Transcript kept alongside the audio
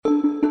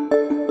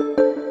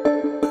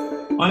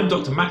I'm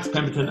Dr. Max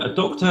Pemberton, a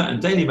doctor and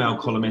Daily Mail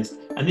columnist,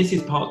 and this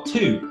is part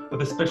 2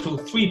 of a special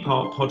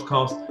 3-part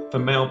podcast for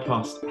Mail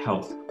Plus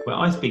Health, where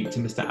I speak to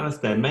Mr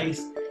Alasdair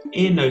Mace,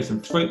 ear, nose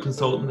and throat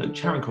consultant at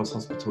Charing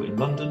Hospital in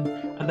London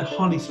and the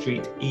Harley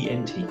Street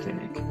ENT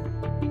clinic.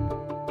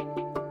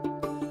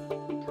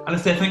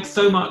 Alasdair, thanks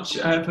so much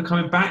for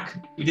coming back.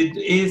 We did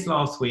ears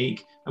last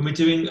week, and we're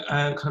doing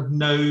kind of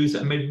nose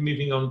and maybe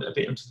moving on a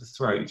bit into the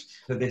throat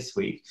for this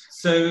week.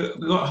 So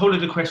we've got a whole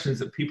load of questions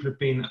that people have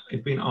been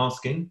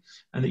asking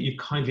and that you've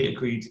kindly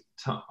agreed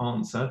to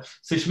answer.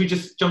 So should we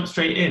just jump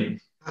straight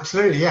in?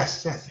 Absolutely,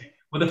 yes.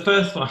 Well, the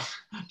first one,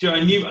 Joe,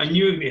 I knew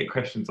we'd get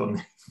questions on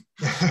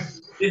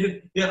this.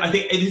 I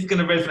think it is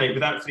going to resonate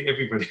with absolutely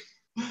everybody.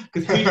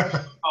 Because who's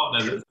a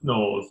partner that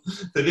snores?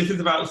 So this is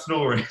about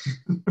snoring.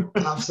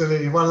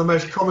 Absolutely, one of the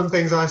most common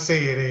things I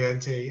see in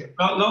ENT.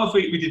 Last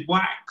week we did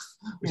wax,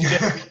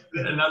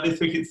 and now this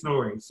week it's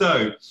snoring.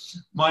 So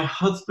my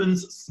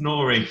husband's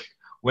snoring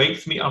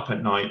wakes me up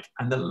at night,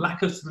 and the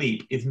lack of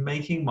sleep is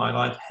making my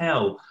life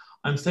hell.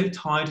 I'm so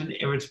tired and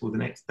irritable the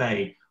next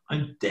day.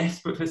 I'm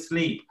desperate for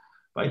sleep,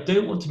 but I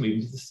don't want to move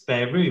into the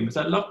spare room as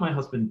I love my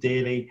husband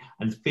dearly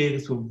and fear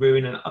this will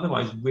ruin an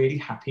otherwise really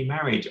happy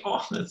marriage.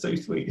 Oh, that's so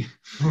sweet.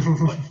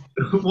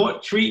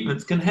 What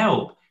treatments can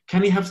help?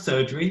 Can he have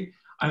surgery?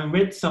 I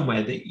read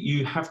somewhere that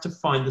you have to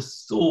find the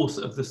source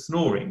of the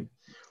snoring.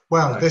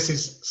 Well, this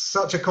is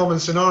such a common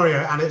scenario,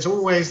 and it's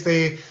always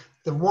the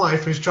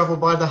wife who's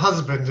troubled by the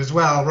husband as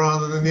well,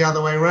 rather than the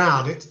other way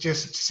around. It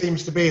just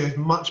seems to be that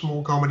much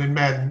more common in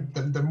men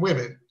than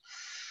women.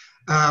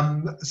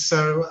 I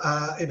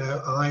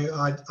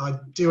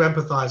do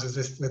empathise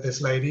with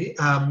this lady,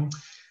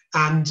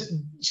 and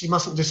she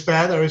mustn't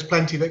despair. There is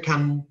plenty that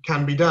can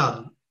be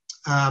done.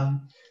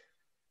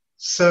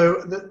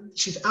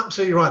 She's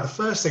absolutely right. The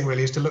first thing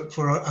really is to look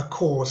for a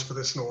cause for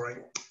the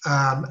snoring,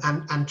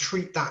 and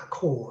treat that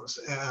cause.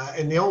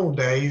 In the old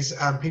days,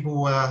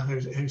 people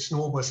who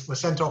snored were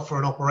sent off for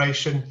an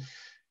operation,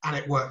 and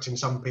it worked in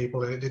some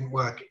people and it didn't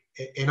work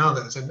in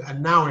others.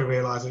 And now we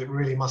realise that it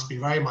really must be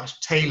very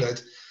much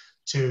tailored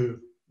to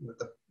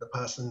the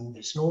person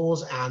who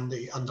snores and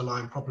the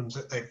underlying problems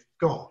that they've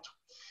got.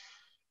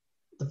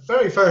 The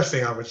very first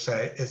thing I would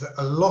say is that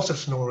a lot of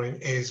snoring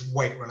is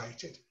weight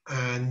related.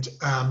 And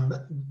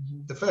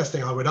the first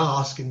thing I would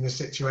ask in this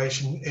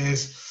situation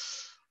is,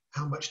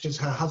 how much does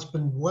her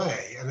husband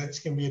weigh? And it's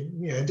going to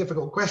be a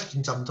difficult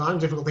question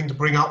sometimes, difficult thing to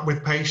bring up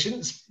with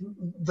patients,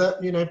 that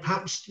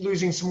perhaps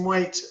losing some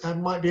weight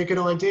might be a good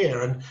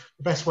idea. And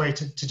the best way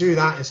to do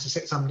that is to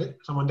sit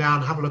someone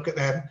down, have a look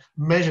at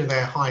measure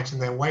their height and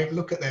their weight,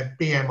 look at their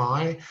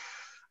BMI,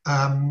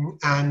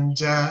 and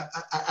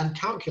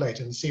calculate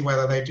and see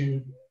whether they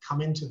do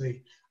come into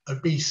the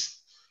obese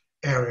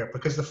area,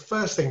 because the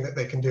first thing that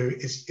they can do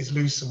is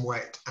lose some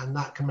weight, and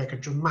that can make a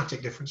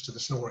dramatic difference to the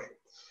snoring.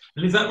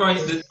 And is that right?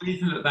 The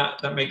reason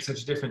that makes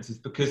such a difference is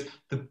because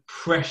the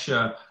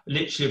pressure,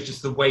 literally, of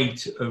just the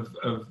weight of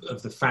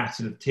the fat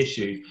and of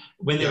tissue,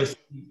 when there is,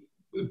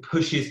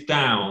 pushes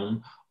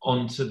down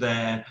onto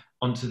their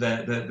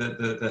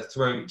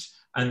throat,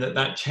 and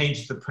that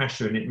changes the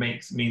pressure, and it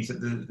means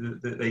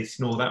that they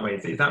snore that way.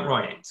 Is that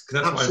right?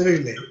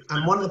 Absolutely.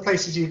 And one of the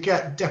places you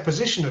get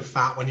deposition of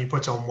fat when you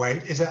put on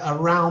weight is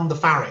around the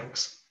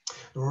pharynx,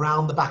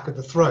 around the back of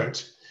the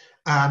throat,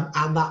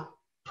 and that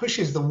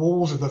pushes the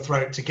walls of the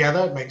throat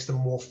together. It makes them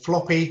more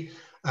floppy,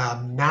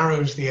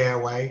 narrows the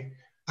airway,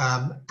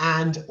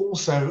 and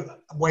also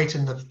weight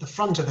in the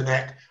front of the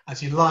neck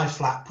as you lie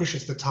flat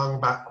pushes the tongue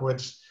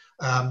backwards,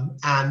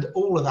 and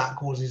all of that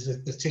causes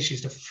the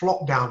tissues to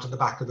flop down to the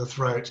back of the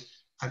throat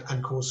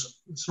and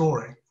cause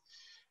snoring.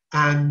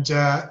 And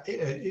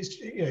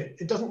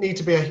it doesn't need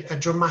to be a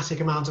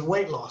dramatic amount of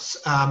weight loss.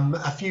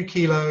 A few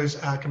kilos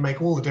can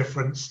make all the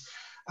difference.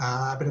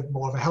 A bit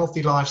more of a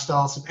healthy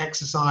lifestyle, some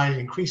exercise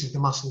increases the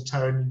muscle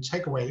tone,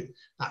 take away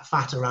that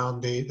fat around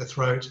the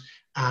throat,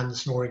 and the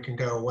snoring can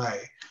go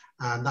away.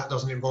 And that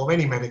doesn't involve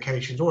any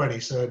medications or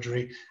any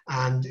surgery,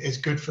 and is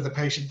good for the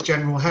patient's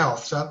general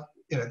health. So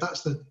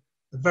that's the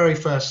very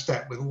first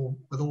step with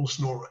all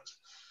snorers.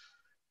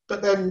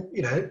 But then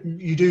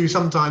you do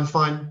sometimes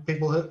find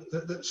people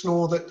that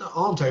snore that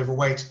aren't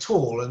overweight at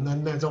all, and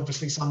then there's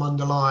obviously some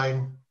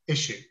underlying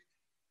issue.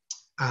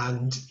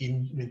 And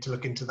you need to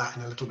look into that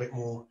in a little bit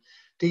more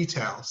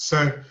detail.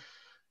 So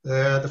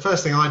the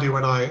first thing I do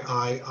when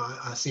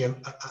I see a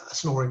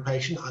snoring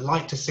patient, I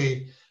like to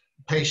see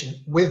the patient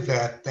with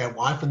their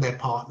wife and their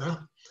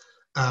partner,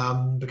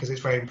 because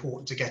it's very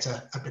important to get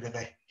a bit of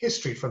a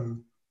history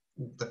from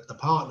the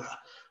partner,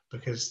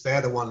 because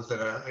they're the ones that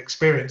are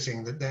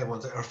experiencing, they're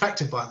ones that are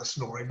affected by the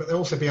snoring, but they'll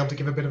also be able to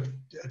give a bit of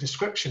a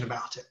description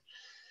about it.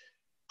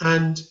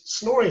 And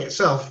snoring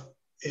itself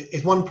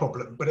is one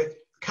problem, but it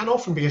can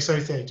often be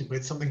associated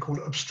with something called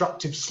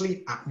obstructive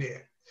sleep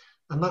apnea.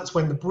 And that's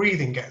when the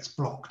breathing gets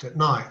blocked at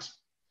night.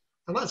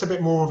 And that's a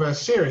bit more of a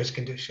serious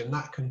condition.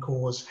 That can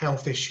cause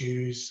health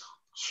issues,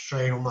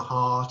 strain on the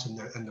heart and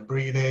the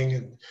breathing,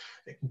 and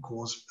it can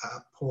cause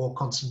poor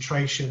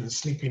concentration and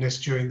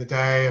sleepiness during the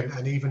day,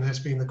 and even has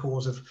been the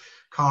cause of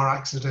car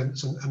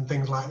accidents and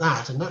things like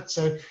that. And that,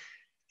 so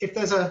if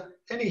there's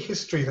any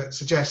history that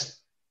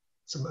suggests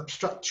some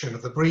obstruction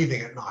of the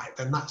breathing at night,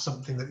 then that's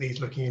something that needs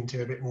looking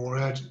into a bit more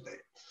urgently.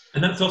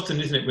 And that's often,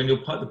 isn't it, when the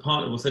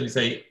partner will suddenly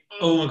say,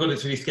 oh my God,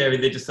 it's really scary,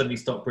 they just suddenly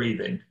stop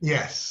breathing.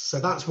 Yes, so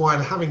that's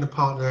why having the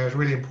partner there is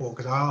really important,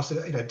 because I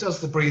asked, does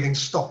the breathing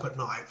stop at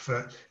night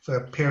for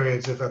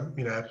periods of,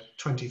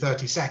 20,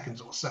 30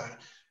 seconds or so?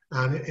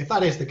 And if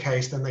that is the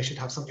case, then they should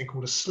have something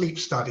called a sleep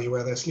study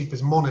where their sleep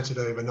is monitored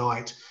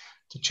overnight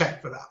to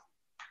check for that.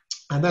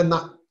 And then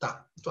I'll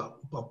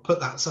put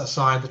that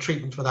aside. The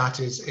treatment for that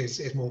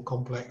is more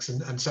complex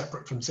and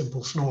separate from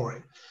simple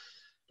snoring.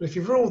 But if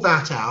you've ruled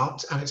that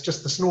out and it's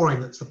just the snoring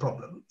that's the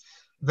problem,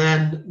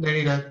 then they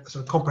need a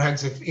sort of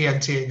comprehensive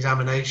ENT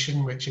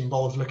examination, which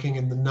involves looking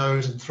in the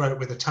nose and throat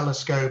with a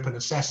telescope and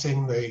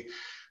assessing the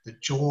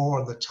jaw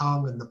and the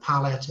tongue and the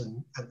palate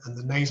and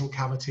the nasal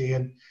cavity.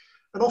 And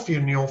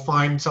often you'll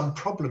find some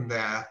problem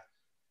there.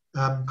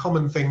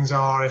 Common things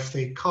are if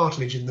the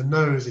cartilage in the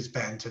nose is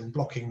bent and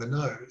blocking the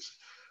nose,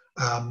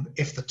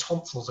 if the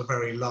tonsils are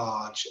very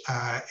large,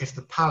 if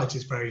the palate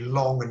is very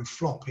long and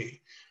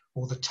floppy,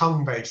 or the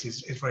tongue base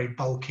is very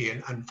bulky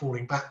and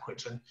falling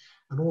backwards. And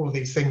all of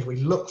these things we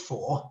look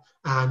for,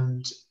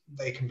 and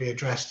they can be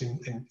addressed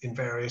in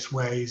various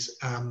ways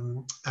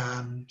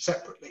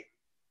separately.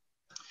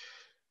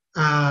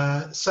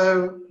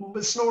 So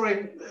with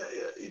snoring,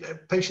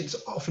 patients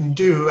often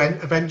do,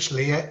 and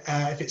eventually,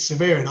 if it's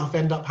severe enough,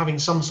 end up having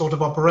some sort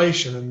of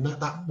operation, and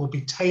that will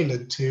be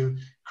tailored to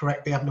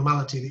correct the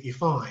abnormality that you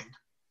find.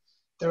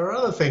 There are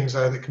other things,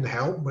 though, that can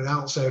help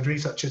without surgery,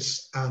 such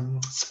as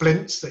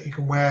splints that you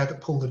can wear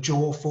that pull the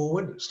jaw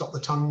forward, stop the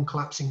tongue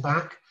collapsing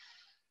back,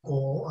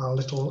 or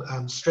little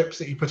strips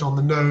that you put on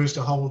the nose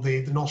to hold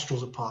the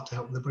nostrils apart to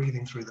help the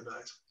breathing through the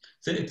nose.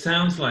 So it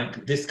sounds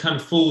like this kind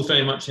of falls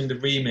very much in the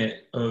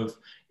remit of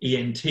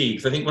ENT,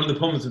 because I think one of the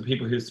problems with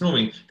people who are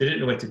snoring, they don't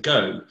know where to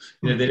go.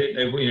 They don't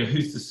know,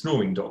 who's the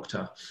snoring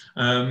doctor,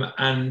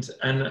 and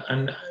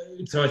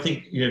so I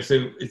think,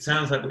 so it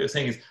sounds like what you're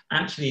saying is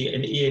actually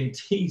an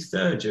ENT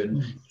surgeon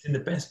is in the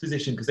best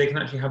position because they can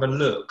actually have a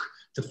look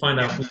to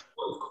find out what's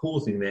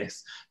causing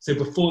this. So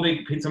before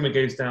someone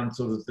goes down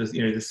sort of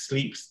the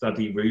sleep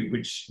study route,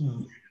 which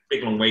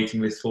big long waiting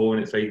list for,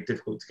 and it's very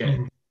difficult to get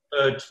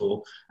referred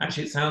for.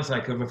 Actually, it sounds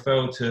like a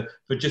referral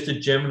for just a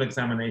general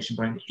examination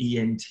by an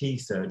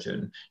ENT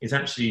surgeon is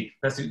actually,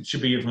 it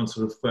should be everyone's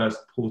sort of first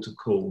port of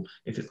call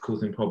if it's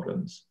causing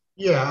problems.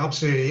 Yeah,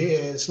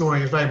 absolutely.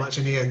 Snoring is very much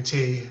an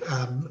ENT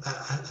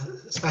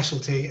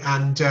specialty,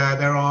 and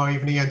there are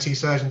even ENT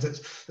surgeons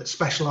that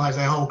specialise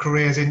their whole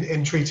careers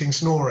in treating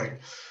snoring.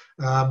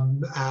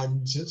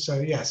 And so,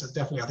 yes,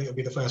 definitely, I think it'll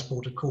be the first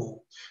port of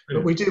call.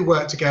 But we do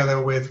work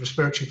together with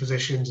respiratory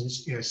physicians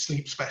and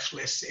sleep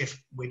specialists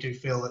if we do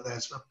feel that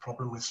there's a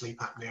problem with sleep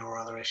apnea or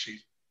other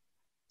issues.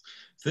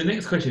 So the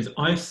next question is,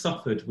 I've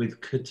suffered with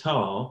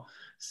catarrh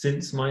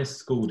since my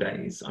school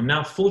days. I'm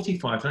now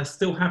 45 and I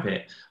still have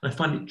it. And I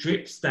find it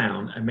drips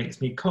down and makes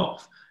me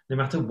cough, no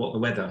matter what the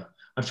weather.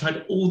 I've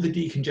tried all the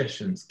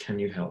decongestants. Can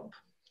you help?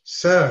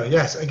 So,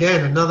 yes,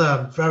 again,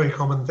 another very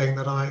common thing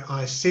that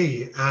I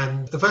see.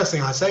 And the first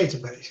thing I say to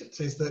patients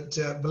is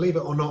that, believe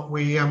it or not,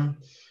 we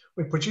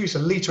produce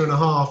 1.5 litres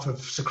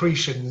of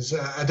secretions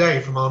a day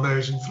from our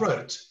nose and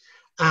throat.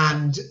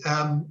 And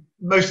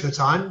most of the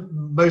time,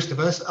 most of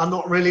us are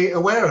not really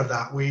aware of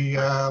that. We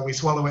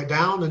swallow it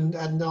down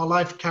and our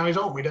life carries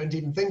on. We don't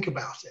even think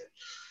about it.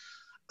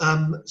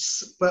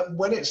 But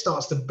when it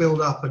starts to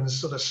build up and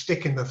sort of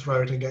stick in the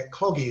throat and get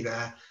cloggy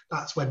there,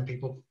 that's when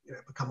people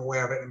become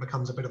aware of it and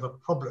becomes a bit of a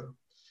problem.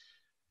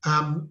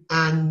 Often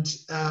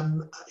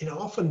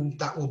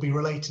that will be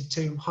related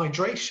to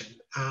hydration.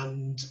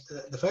 And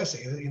the first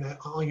thing is,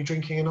 are you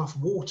drinking enough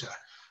water?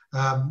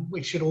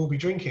 We should all be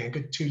drinking a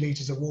good 2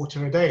 litres of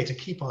water a day to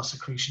keep our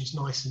secretions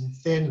nice and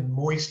thin and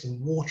moist and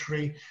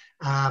watery.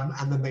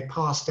 And then they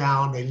pass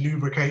down, they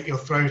lubricate your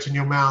throat and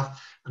your mouth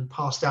and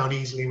pass down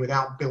easily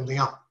without building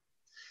up.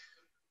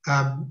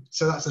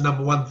 So that's the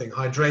number one thing.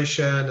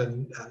 Hydration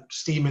and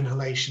steam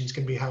inhalations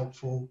can be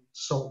helpful.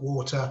 Salt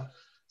water,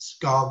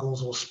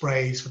 gargles or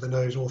sprays for the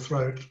nose or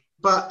throat.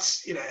 But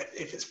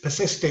if it's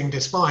persisting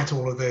despite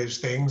all of those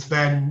things,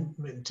 then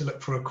to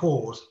look for a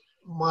cause.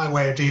 My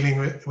way of dealing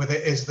with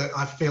it is that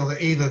I feel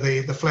that either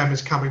the phlegm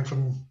is coming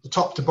from the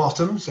top to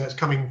bottom, so it's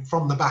coming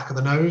from the back of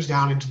the nose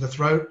down into the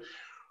throat,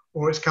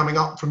 or it's coming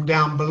up from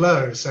down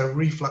below, so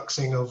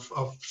refluxing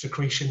of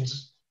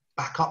secretions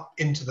back up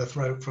into the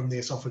throat from the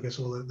esophagus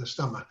or the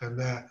stomach, and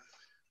they're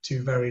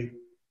two very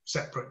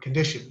separate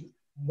conditions.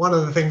 One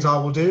of the things I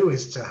will do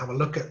is to have a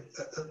look at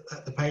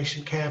the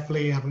patient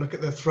carefully, have a look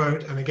at their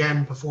throat, and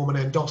again perform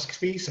an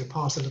endoscopy, so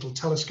pass a little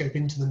telescope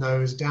into the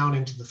nose, down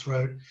into the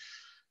throat,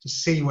 to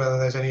see whether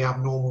there's any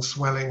abnormal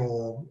swelling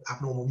or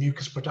abnormal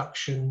mucus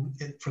production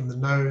from the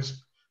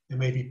nose. There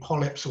may be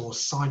polyps or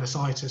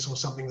sinusitis or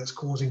something that's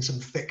causing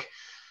some thick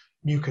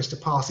mucus to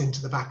pass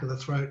into the back of the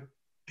throat.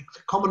 It's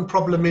a common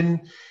problem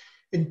in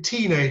in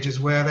teenagers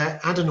where their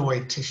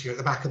adenoid tissue at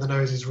the back of the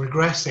nose is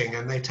regressing,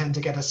 and they tend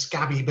to get a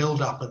scabby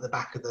buildup at the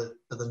back of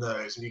the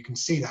nose. And you can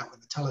see that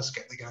with the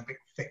telescope. They get a big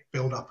thick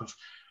buildup of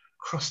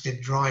crusted,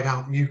 dried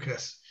out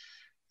mucus.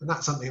 And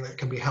that's something that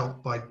can be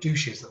helped by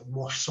douches that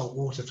wash salt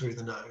water through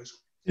the nose.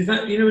 Is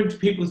that, you know, when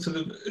people sort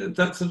of,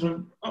 that sort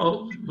of,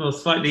 well,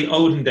 slightly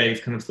olden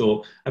days kind of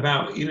thought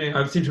about, you know,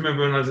 I seem to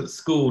remember when I was at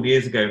school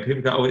years ago, and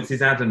people go, oh, it's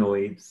his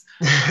adenoids.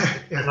 Yeah.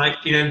 And like,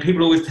 you know,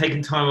 people always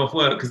taking time off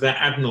work because they're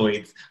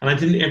adenoids. And I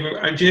didn't ever,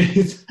 I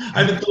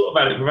haven't thought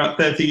about it for about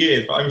 30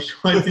 years, but I'm sure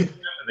I didn't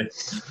remember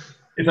this.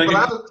 It's like,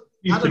 well,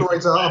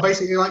 adenoids are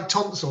basically like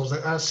tonsils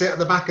that sit at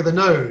the back of the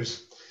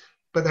nose.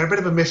 But they're a bit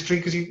of a mystery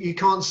because you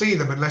can't see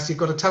them unless you've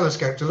got a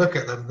telescope to look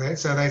at them.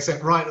 So they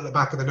sit right at the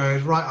back of the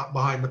nose, right up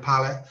behind the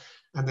palate,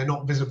 and they're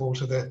not visible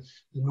to the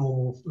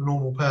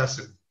normal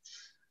person.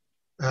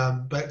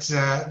 But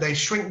they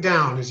shrink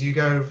down as you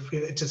go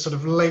to sort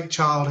of late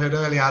childhood,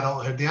 early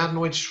adulthood. The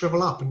adenoids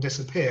shrivel up and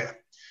disappear.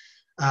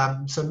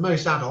 So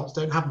most adults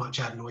don't have much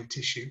adenoid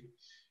tissue.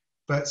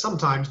 But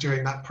sometimes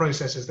during that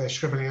process, as they're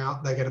shriveling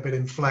out, they get a bit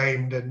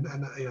inflamed, and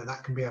you know,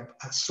 that can be a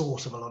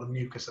source of a lot of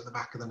mucus at the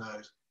back of the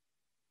nose.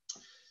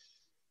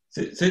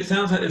 So it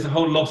sounds like there's a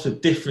whole lot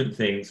of different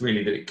things,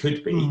 really, that it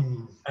could be.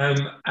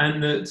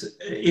 And that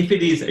if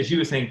it is, as you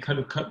were saying, kind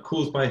of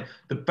caused by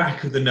the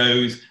back of the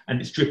nose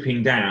and it's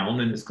dripping down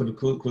and it's kind of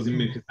causing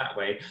mucus that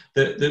way,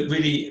 that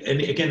really,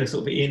 and again, a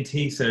sort of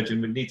ENT surgeon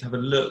would need to have a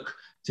look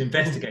to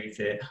investigate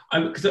it.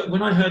 Because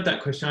when I heard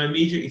that question, I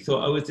immediately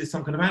thought, oh, is this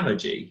some kind of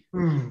allergy?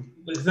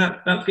 Is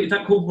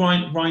that called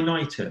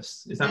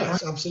rhinitis? Is that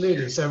yes, right?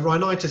 Absolutely. So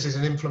rhinitis is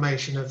an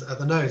inflammation of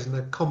the nose, and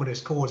the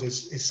commonest cause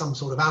is some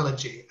sort of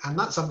allergy. And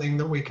that's something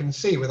that we can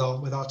see with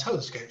our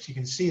telescopes. You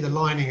can see the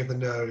lining of the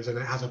nose, and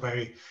it has a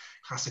very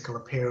classical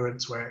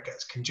appearance where it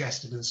gets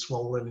congested and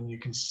swollen, and you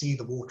can see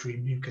the watery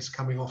mucus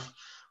coming off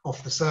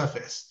the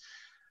surface.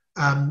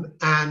 We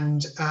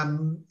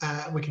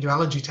can do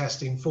allergy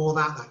testing for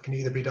that. That can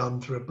either be done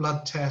through a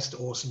blood test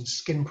or some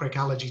skin prick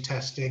allergy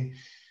testing.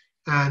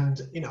 And,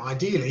 you know,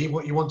 ideally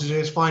what you want to do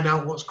is find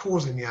out what's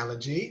causing the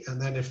allergy.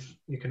 And then if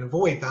you can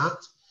avoid that,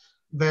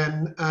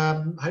 then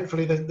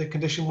hopefully the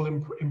condition will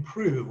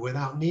improve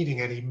without needing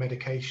any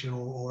medication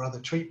or other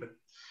treatment.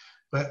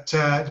 But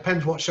it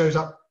depends what shows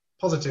up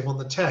positive on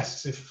the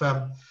tests.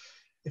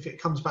 If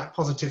it comes back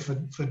positive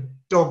for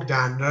dog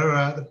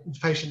dander, the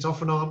patients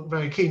often aren't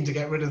very keen to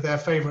get rid of their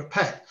favourite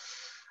pet.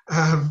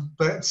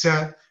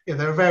 Yeah,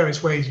 there are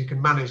various ways you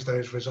can manage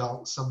those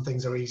results. Some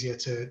things are easier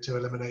to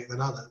eliminate than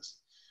others.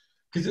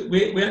 Because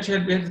we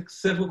had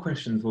several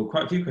questions, well,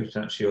 quite a few questions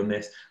actually on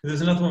this.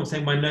 There's another one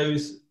saying my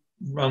nose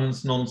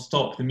runs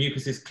non-stop, the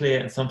mucus is clear,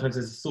 and sometimes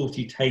there's a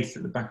salty taste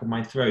at the back of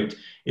my throat.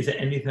 Is there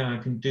anything I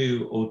can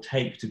do or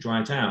take to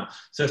dry it out?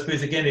 So I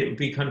suppose again it would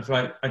be kind of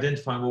like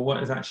identifying, well,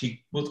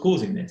 what's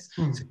causing this?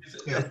 So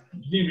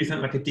presumably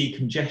something like a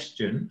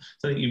decongestant,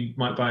 something you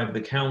might buy over the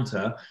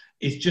counter,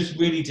 is just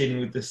really dealing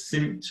with the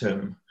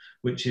symptom,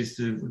 which is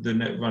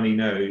the runny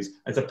nose,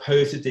 as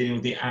opposed to dealing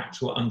with the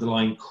actual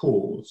underlying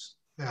cause.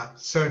 Yeah,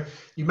 so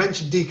you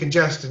mentioned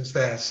decongestants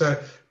there.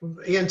 So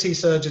ENT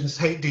surgeons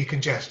hate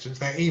decongestants.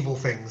 They're evil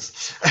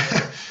things.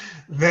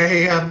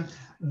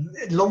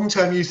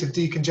 Long-term use of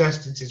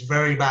decongestants is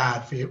very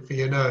bad for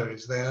your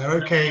nose. They're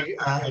okay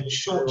in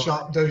short,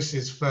 sharp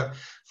doses for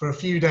a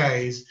few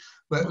days,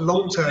 but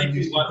long-term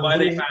use. Why are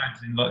they bad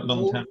in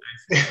long-term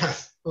doses?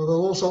 Yes, well, there are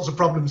all sorts of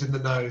problems in the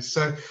nose.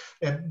 So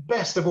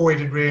best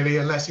avoided really,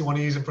 unless you want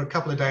to use them for a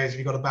couple of days if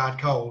you've got a bad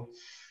cold.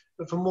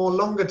 But for more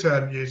longer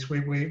term use,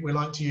 we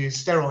like to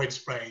use steroid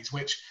sprays,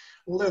 which,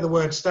 although the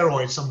word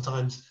steroid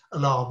sometimes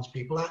alarms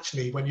people,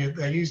 actually when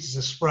they're used as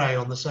a spray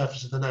on the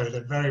surface of the nose,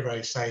 they're very,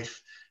 very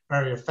safe,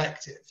 very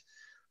effective.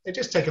 They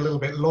just take a little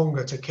bit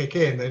longer to kick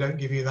in. They don't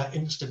give you that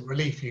instant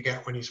relief you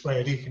get when you spray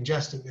a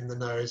decongestant in the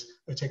nose.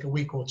 They take a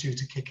week or two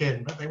to kick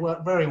in, but they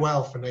work very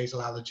well for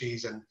nasal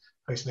allergies and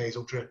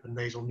postnasal drip and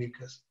nasal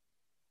mucus.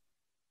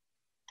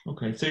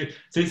 Okay, so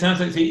it sounds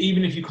like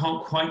even if you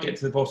can't quite get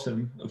to the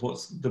bottom of what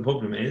the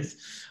problem is,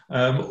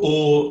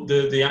 or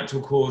the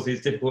actual cause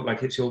is difficult,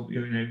 like it's your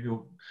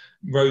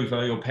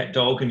Rover, your pet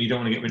dog, and you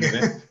don't want to get rid of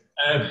it,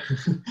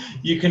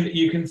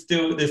 you can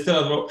still, there's still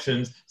other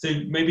options. So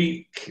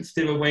maybe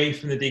steer away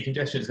from the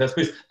decongestant. So I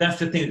suppose that's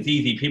the thing that's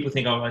easy. People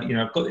think, oh,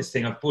 I've got this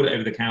thing, I've bought it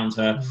over the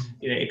counter,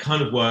 it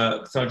kind of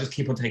works, so I'll just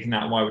keep on taking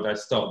that. Why would I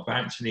stop? But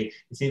actually,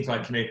 it seems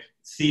like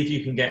see if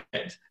you can get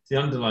the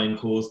underlying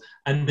cause,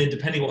 and then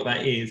depending what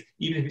that is,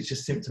 even if it's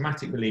just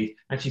symptomatic relief,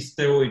 actually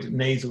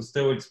nasal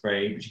steroid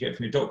spray, which you get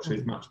from your doctor,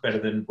 is much better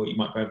than what you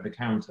might buy over the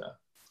counter.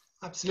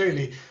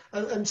 Absolutely,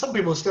 and some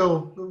people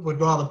still would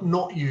rather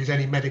not use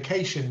any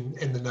medication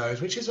in the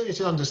nose, which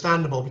is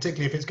understandable,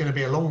 particularly if it's going to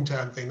be a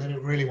long-term thing. They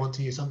don't really want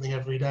to use something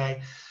every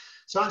day.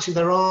 So actually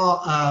there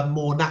are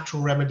more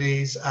natural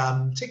remedies,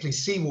 particularly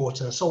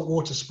seawater,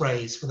 saltwater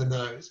sprays for the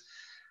nose.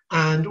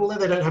 And although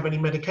they don't have any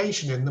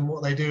medication in them,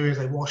 what they do is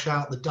they wash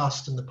out the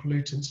dust and the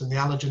pollutants and the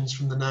allergens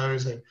from the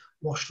nose. They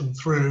wash them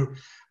through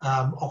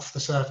off the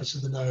surface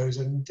of the nose,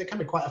 and they can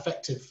be quite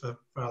effective for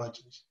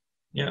allergens.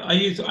 Yeah,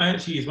 I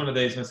actually use one of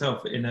those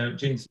myself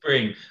during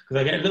spring, because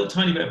I get a little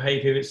tiny bit of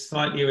hay fever. It's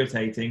slightly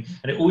irritating,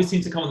 and it always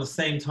seems to come on the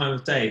same time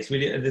of day. It's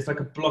really, there's like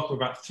a block of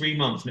about 3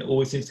 months, and it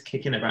always seems to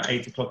kick in at about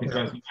 8 o'clock. It Yeah.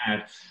 drives me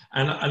mad.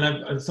 And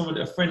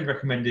a friend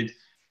recommended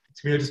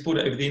to me. I just bought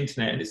it over the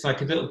internet, and it's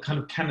like a little kind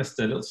of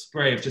canister, a little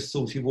spray of just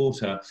salty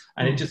water,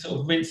 and it just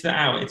sort of rinses it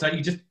out. It's like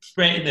you just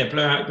spray it in there,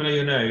 blow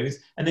your nose,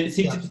 and then it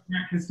seems to just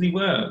miraculously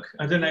work.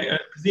 I don't know.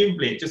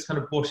 Presumably, it just kind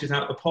of washes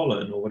out the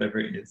pollen or whatever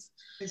it is.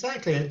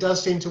 Exactly, it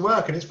does seem to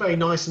work, and it's very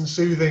nice and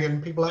soothing,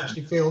 and people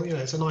actually feel,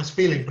 it's a nice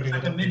feeling putting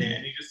like it a up minute,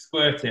 and you just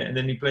squirt it, and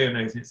then you blow your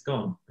nose, and it's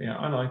gone. Yeah,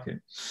 I like it.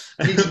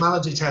 You need some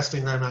allergy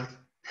testing, though, Mac.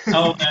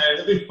 Oh no,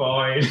 it'll be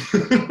fine.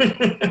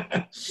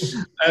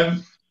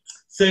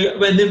 So,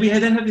 and then we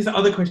had this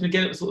other question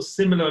again. It was sort of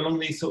similar along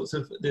these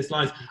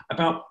lines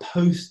about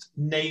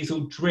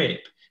post-nasal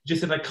drip. You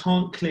just said I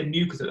can't clear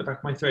mucus at the back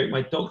of my throat.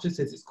 My doctor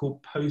says it's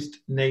called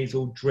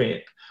post-nasal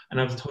drip,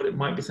 and I was told it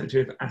might be something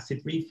to do with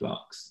acid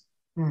reflux.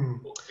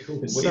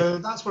 So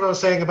that's what I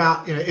was saying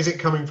about, is it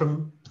coming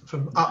from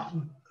up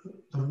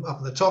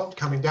at the top,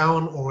 coming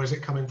down, or is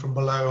it coming from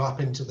below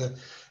up into the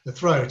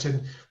throat?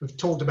 And we've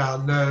talked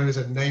about nose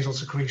and nasal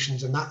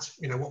secretions, and that's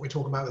what we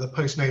talk about with the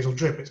post-nasal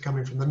drip. It's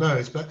coming from the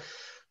nose, but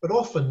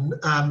often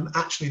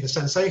actually the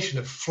sensation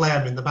of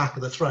phlegm in the back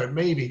of the throat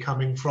may be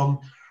coming from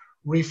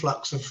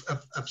reflux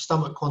of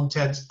stomach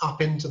contents up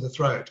into the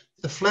throat.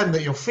 The phlegm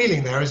that you're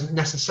feeling there isn't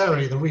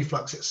necessarily the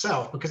reflux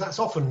itself, because that's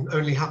often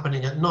only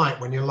happening at night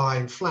when you're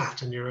lying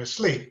flat and you're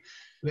asleep.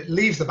 And it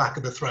leaves the back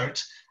of the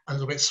throat a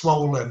little bit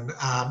swollen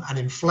and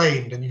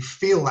inflamed, and you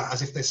feel that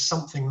as if there's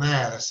something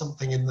there. There's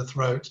something in the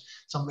throat,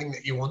 something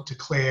that you want to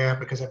clear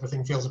because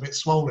everything feels a bit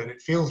swollen.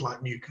 It feels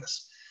like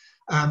mucus.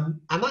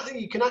 And that,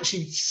 you can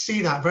actually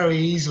see that very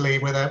easily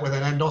with an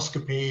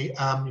endoscopy.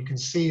 You can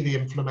see the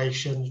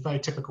inflammation, very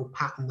typical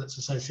pattern that's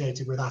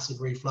associated with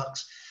acid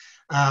reflux.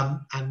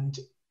 And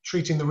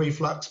treating the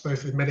reflux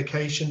both with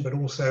medication but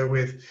also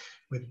with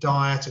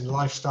diet and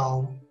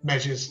lifestyle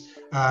measures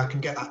can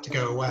get that to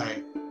go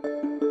away.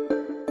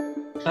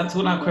 That's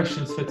all our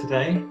questions for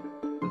today.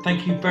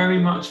 Thank you very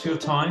much for your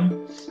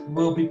time.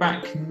 We'll be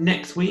back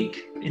next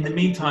week. In the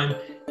meantime,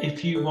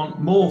 if you want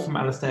more from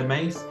Alasdair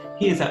Mace,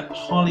 he is at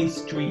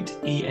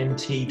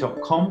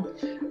harleystreetent.com,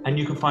 and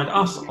you can find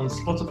us on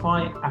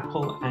Spotify,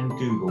 Apple and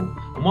Google.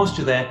 And whilst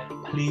you're there,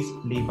 please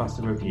leave us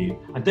a review.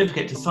 And don't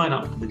forget to sign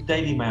up for the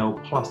Daily Mail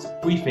Plus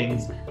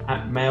briefings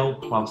at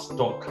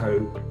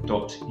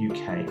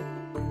mailplus.co.uk.